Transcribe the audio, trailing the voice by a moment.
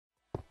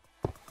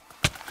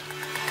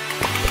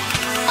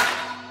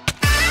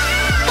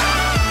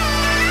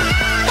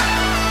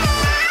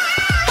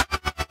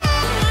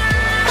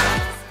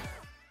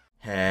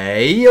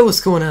Hey yo, what's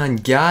going on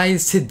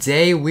guys?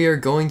 Today we are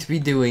going to be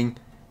doing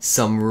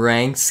some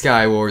ranked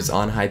Skywars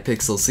on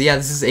Hypixel. So yeah,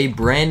 this is a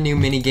brand new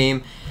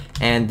minigame,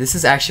 and this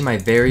is actually my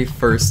very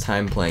first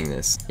time playing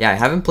this. Yeah, I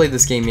haven't played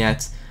this game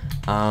yet.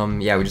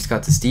 Yeah, we just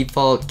got this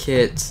default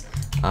kit,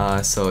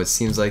 so it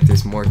seems like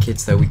there's more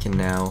kits that we can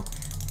now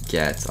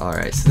get.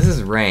 Alright, so this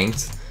is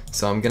ranked,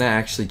 so I'm gonna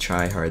actually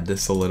try hard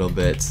this a little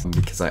bit,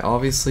 because I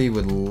obviously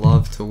would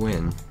love to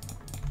win.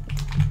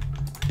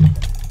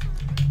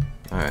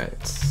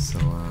 Alright, so,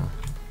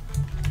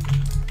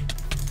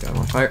 got him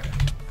on fire.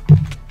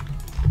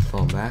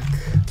 Fall back.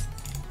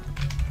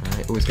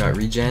 Alright, oh, he's got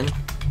regen.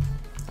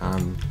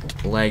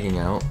 Lagging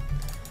out.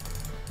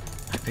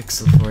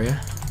 Hypixel for you.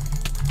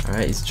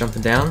 Alright, he's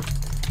jumping down.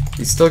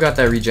 He's still got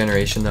that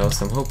regeneration though,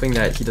 so I'm hoping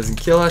that he doesn't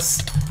kill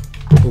us.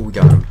 Oh, we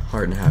got him.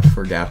 Heart and a half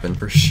for gapping.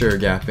 For sure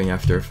gapping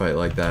after a fight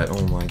like that.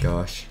 Oh my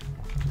gosh.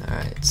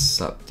 Alright,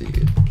 sup,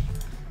 dude.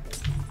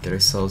 Get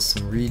ourselves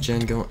some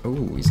regen going.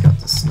 Oh, he's got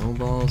the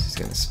snowballs. He's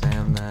gonna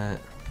spam that.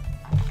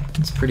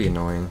 It's pretty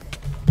annoying.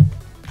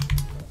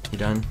 You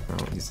done?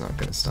 Oh, he's not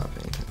gonna stop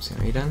anytime soon.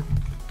 Are you done?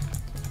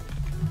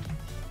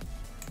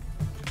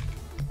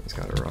 He's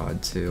got a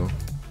rod too.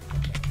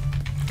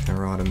 Gonna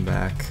rod him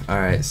back.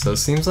 Alright, so it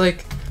seems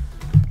like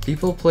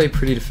people play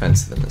pretty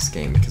defensive in this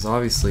game, because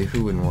obviously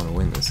who wouldn't want to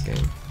win this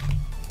game?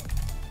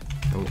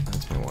 Oh,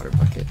 that's my water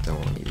bucket. Don't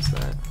want to use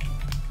that.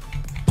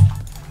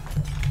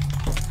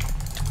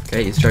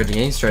 Okay, he's charging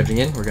in,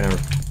 We're gonna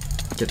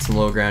get some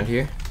low ground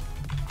here.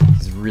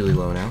 He's really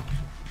low now.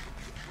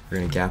 We're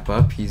gonna gap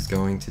up. He's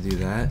going to do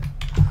that.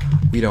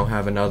 We don't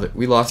have another.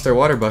 We lost our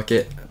water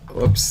bucket.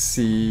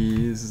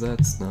 Whoopsies.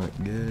 That's not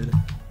good.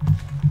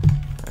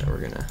 Alright,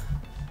 we're gonna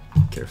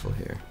be careful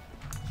here.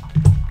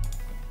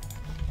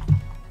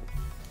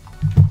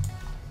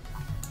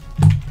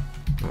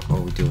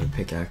 Oh, we do have a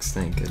pickaxe.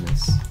 Thank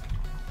goodness.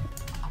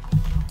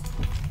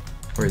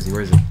 Where is he?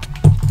 Where is he?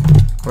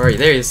 Where are you?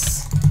 There he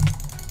is.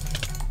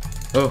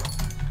 Oh,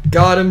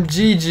 got him,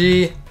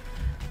 GG.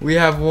 We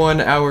have won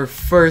our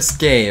first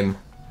game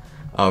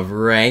of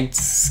ranked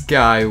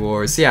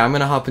Skywars. Yeah, I'm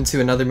gonna hop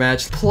into another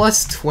match.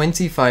 Plus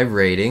 25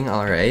 rating,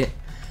 alright.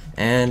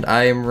 And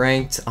I am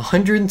ranked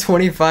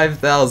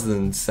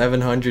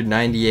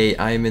 125,798.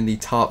 I am in the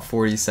top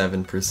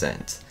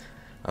 47%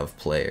 of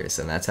players,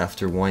 and that's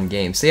after one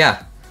game. So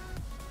yeah,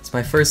 it's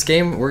my first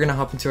game. We're gonna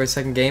hop into our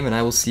second game, and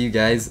I will see you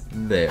guys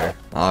there.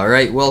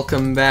 Alright,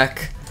 welcome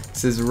back.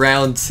 This is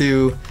round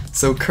 2.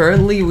 So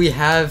currently we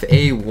have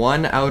a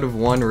 1 out of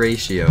 1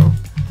 ratio.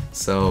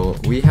 So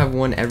we have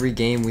won every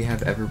game we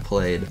have ever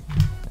played.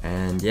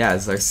 And yeah,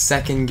 it's our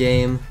second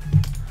game.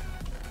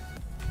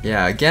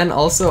 Yeah, again,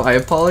 also I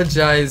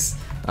apologize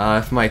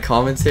if my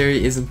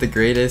commentary isn't the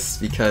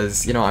greatest,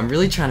 because, you know, I'm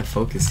really trying to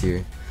focus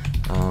here.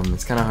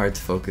 It's kind of hard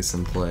to focus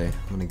and play.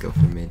 I'm gonna go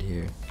for mid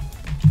here.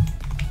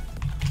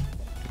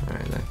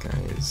 Alright, that guy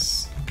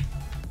is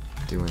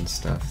doing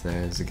stuff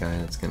there. There's a guy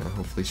that's gonna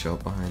hopefully show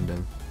up behind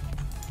him.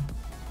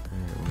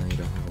 Alright, well now you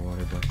don't have a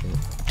water bucket.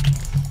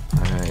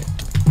 Alright,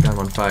 got him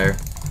on fire.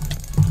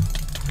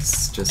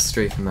 Let's just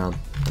strafe him out.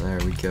 There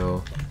we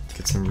go. Let's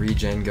get some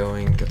regen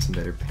going, got some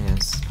better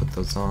pants, put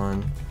those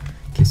on in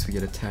case we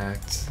get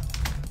attacked.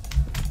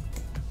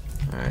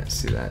 Alright, let's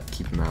do that,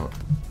 keep him out.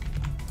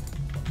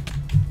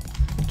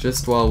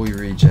 Just while we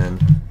regen.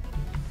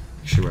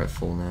 Make sure we're at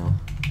full now.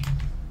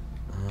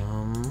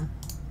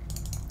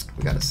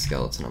 We got a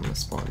skeleton, I'm gonna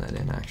spawn that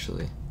in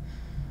actually.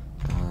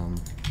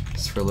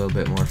 Just for a little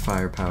bit more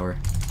firepower.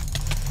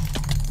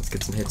 Let's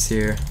get some hits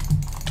here.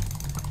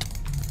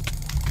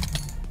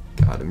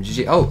 Got him,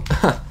 GG. Oh!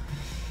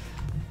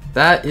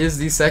 That is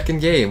the second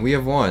game. We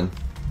have won.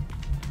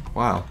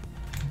 Wow.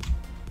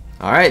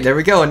 Alright, there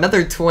we go.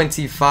 Another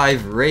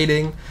 25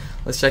 rating.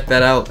 Let's check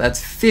that out.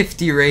 That's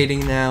 50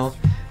 rating now.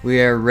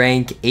 We are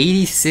rank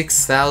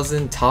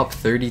 86,000, top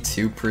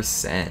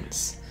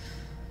 32%.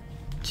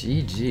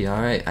 GG,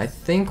 alright. I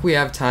think we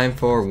have time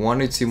for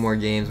 1 or 2 more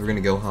games. We're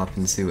gonna go hop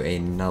into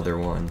another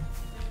one.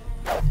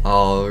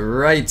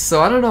 Alright,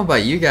 so I don't know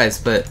about you guys,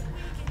 but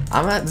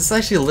this is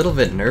actually a little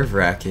bit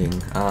nerve-wracking,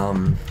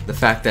 the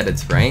fact that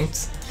it's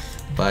ranked.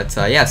 But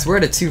yeah, so we're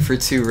at a 2 for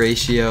 2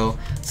 ratio.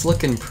 It's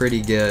looking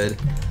pretty good.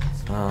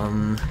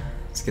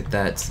 Let's get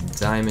that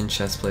diamond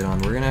chestplate on.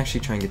 We're gonna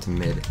actually try and get to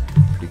mid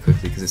pretty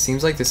quickly, because it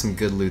seems like there's some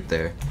good loot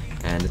there.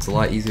 And it's a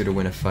lot easier to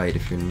win a fight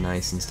if you're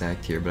nice and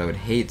stacked here, but I would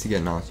hate to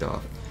get knocked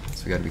off.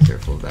 So we gotta be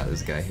careful of that.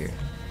 There's a guy here.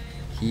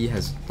 He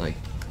has, like,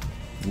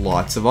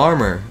 lots of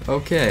armor.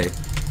 Okay.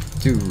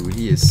 Dude,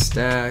 he is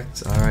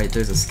stacked. Alright,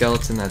 there's a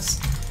skeleton that's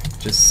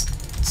just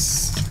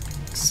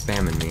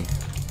spamming me.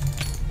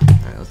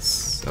 Alright,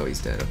 let's... Oh, he's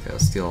dead. Okay, I'll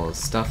steal all his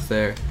stuff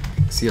there.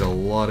 See a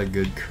lot of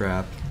good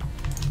crap.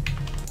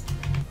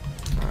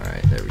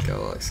 Alright, there we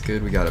go. Looks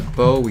good. We got a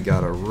bow, we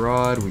got a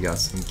rod, we got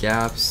some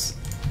gaps.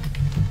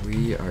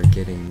 We are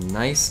getting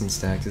nice and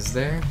stacked. Is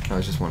there? Oh,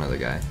 it's just one other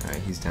guy.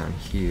 Alright, he's down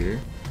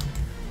here.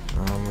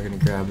 We're gonna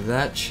grab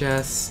that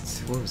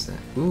chest. What was that?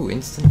 Ooh,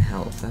 instant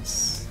health.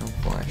 That's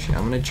helpful actually.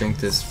 I'm gonna drink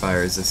this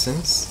fire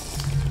resistance.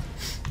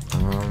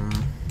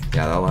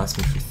 Yeah, that'll last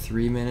me for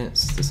 3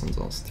 minutes. This one's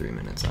also 3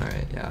 minutes.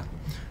 Alright, yeah.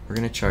 We're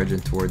gonna charge in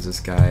towards this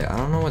guy. I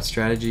don't know what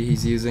strategy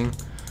he's using.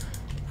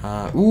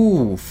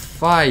 Ooh,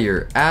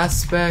 fire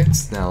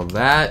aspect. Now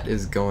that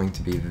is going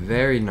to be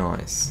very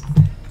nice.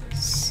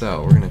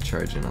 So we're gonna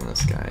charge in on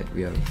this guy.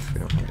 We don't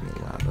have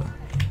any lava,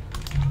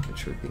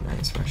 which would be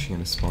nice. We're actually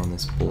gonna spawn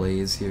this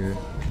blaze here.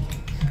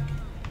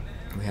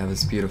 We have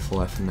this beautiful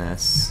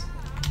FMS.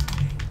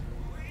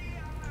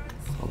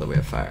 Although we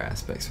have fire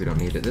aspects, we don't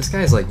need it. This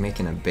guy's like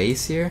making a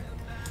base here,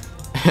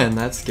 and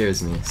that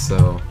scares me.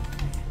 So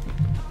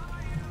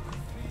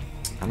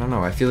I don't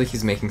know. I feel like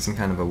he's making some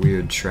kind of a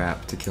weird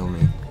trap to kill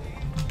me.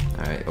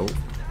 Alright, oh,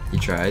 he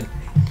tried.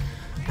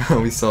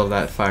 We still have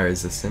that fire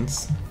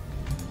resistance.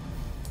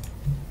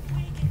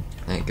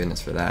 Thank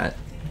goodness for that.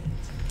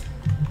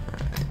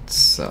 Alright,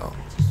 so.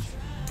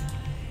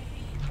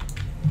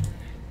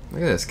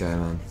 Look at this guy,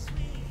 man.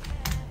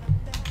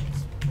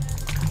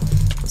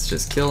 Let's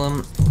just kill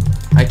him.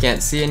 I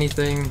can't see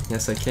anything.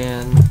 Yes, I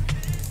can.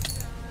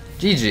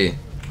 GG.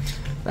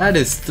 That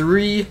is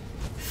 3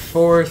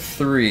 for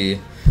 3.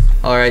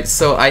 Alright,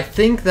 so I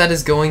think that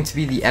is going to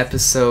be the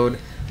episode.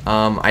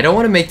 I don't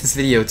want to make this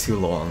video too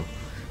long.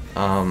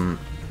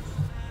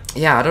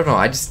 Yeah, I don't know.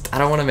 I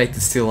don't want to make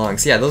this too long.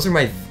 So yeah, those are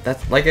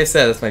like I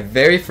said, that's my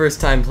very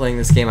first time playing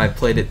this game. I've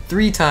played it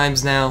 3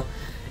 times now,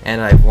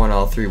 and I've won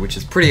all 3, which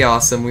is pretty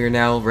awesome. We are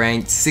now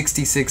ranked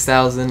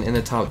 66,000 in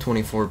the top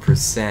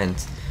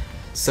 24%.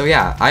 So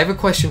yeah, I have a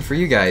question for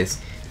you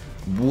guys.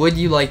 Would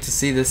you like to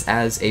see this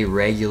as a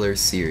regular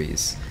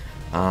series?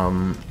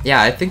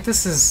 Yeah, I think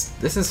this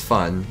is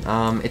fun.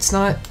 It's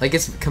not like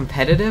it's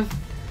competitive,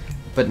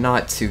 but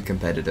not too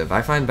competitive.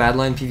 I find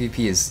Badline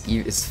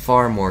PvP is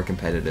far more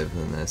competitive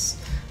than this.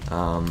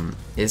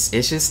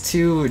 It's just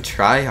too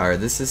try hard.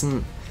 This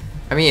isn't.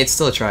 I mean, it's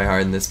still a try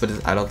hard in this,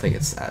 but I don't think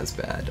it's as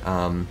bad.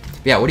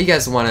 Yeah, what do you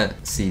guys want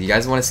to see? Do you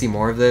guys want to see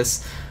more of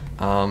this?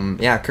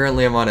 Yeah,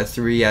 currently I'm on a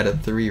 3 out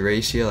of 3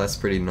 ratio. That's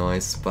pretty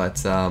nice.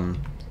 But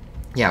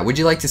yeah, would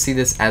you like to see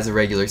this as a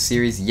regular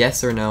series?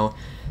 Yes or no?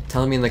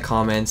 Tell me in the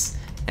comments,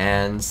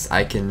 and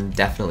I can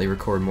definitely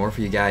record more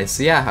for you guys.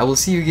 So yeah, I will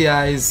see you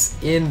guys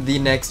in the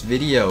next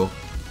video.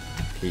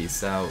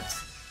 Peace out.